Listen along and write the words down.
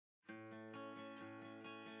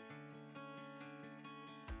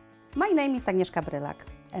My name is Agnieszka Brylak,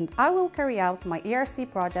 and I will carry out my ERC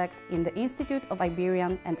project in the Institute of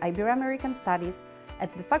Iberian and Ibero-American Studies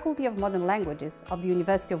at the Faculty of Modern Languages of the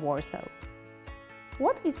University of Warsaw.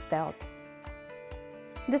 What is Teotl?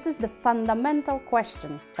 This is the fundamental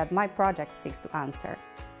question that my project seeks to answer.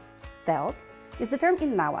 Teotl is the term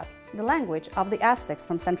in Nahuatl, the language of the Aztecs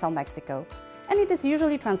from central Mexico, and it is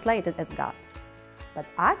usually translated as God. But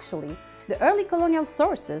actually, the early colonial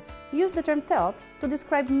sources used the term Teotl to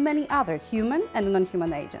describe many other human and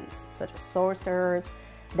non-human agents, such as sorcerers,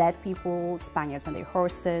 dead people, Spaniards and their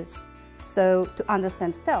horses. So, to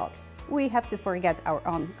understand Teotl, we have to forget our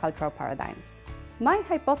own cultural paradigms. My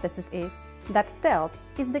hypothesis is that Teotl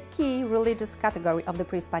is the key religious category of the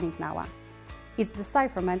pre-Hispanic Nahua. Its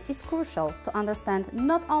decipherment is crucial to understand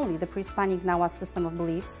not only the pre-Hispanic Nahua system of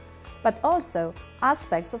beliefs, but also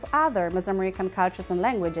aspects of other Mesoamerican cultures and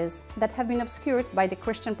languages that have been obscured by the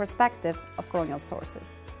Christian perspective of colonial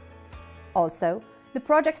sources. Also, the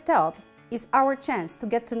project Teotl is our chance to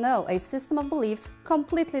get to know a system of beliefs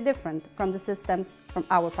completely different from the systems from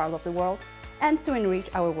our part of the world and to enrich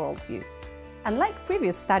our worldview. Unlike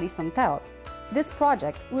previous studies on Teotl, this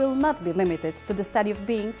project will not be limited to the study of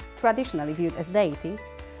beings traditionally viewed as deities,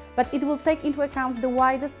 but it will take into account the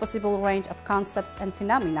widest possible range of concepts and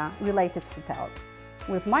phenomena related to Teotl.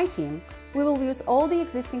 With my team, we will use all the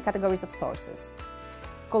existing categories of sources: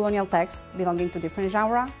 colonial texts belonging to different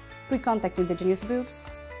genres, pre-contact indigenous books,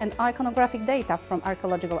 and iconographic data from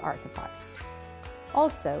archaeological artifacts.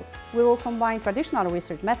 Also, we will combine traditional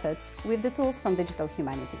research methods with the tools from digital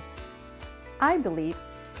humanities. I believe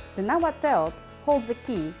the Nahua Teotl holds a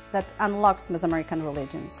key that unlocks Mesoamerican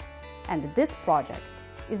religions, and this project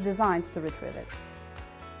is designed to retrieve it.